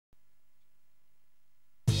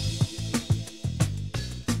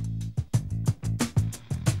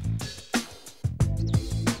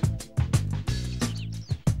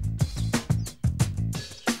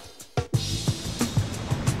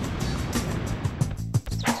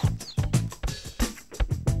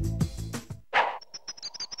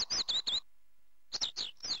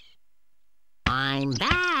I'm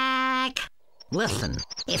back. Listen,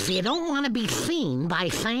 if you don't want to be seen by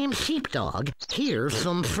Sam Sheepdog, here's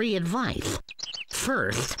some free advice.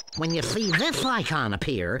 First, when you see this icon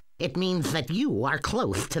appear, it means that you are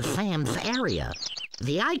close to Sam's area.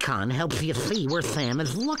 The icon helps you see where Sam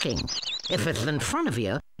is looking. If it's in front of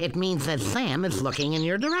you, it means that Sam is looking in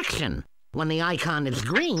your direction. When the icon is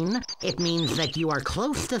green, it means that you are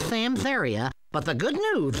close to Sam's area, but the good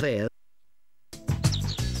news is...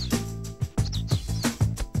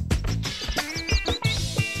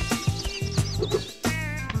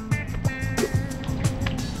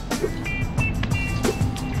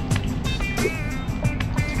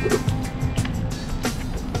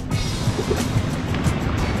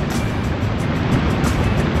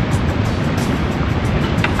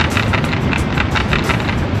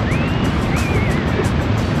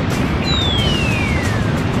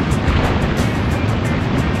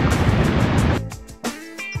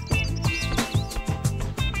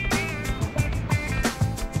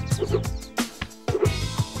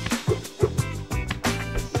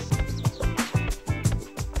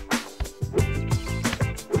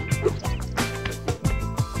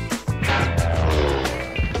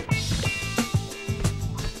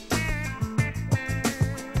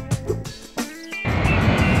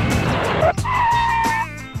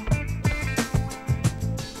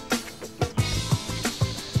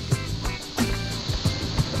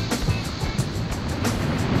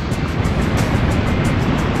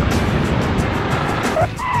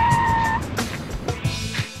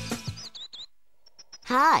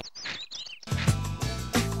 Hi.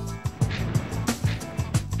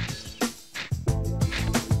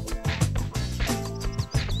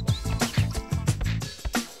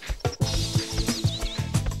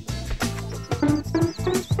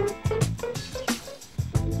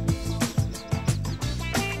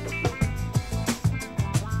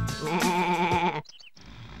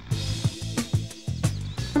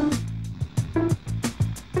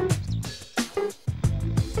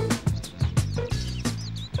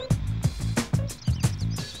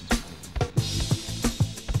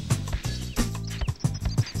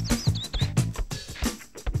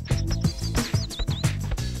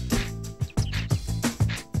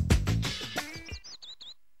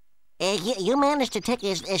 You managed to take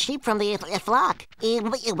a sheep from the flock.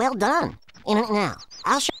 Well done. Now,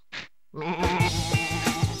 I'll show...